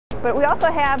But we also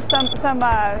have some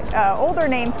older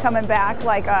names coming back,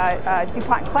 like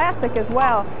DuPont Classic as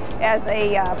well, as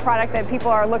a product that people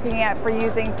are looking at for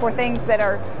using for things that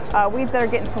are weeds that are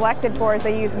getting selected for as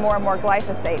they use more and more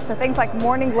glyphosate. So things like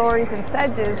morning glories and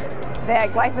sedges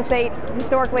that glyphosate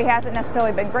historically hasn't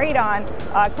necessarily been great on,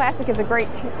 Classic is a great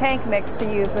tank mix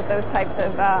to use with those types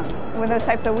of when those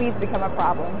types of weeds become a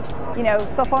problem. You know,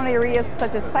 sulfonylureas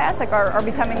such as Classic are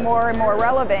becoming more and more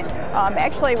relevant.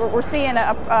 Actually, we're seeing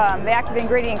the active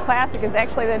ingredient Classic is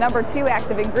actually the #2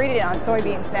 active ingredient on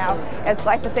soybeans now, as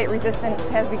glyphosate resistance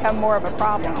has become more of a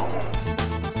problem.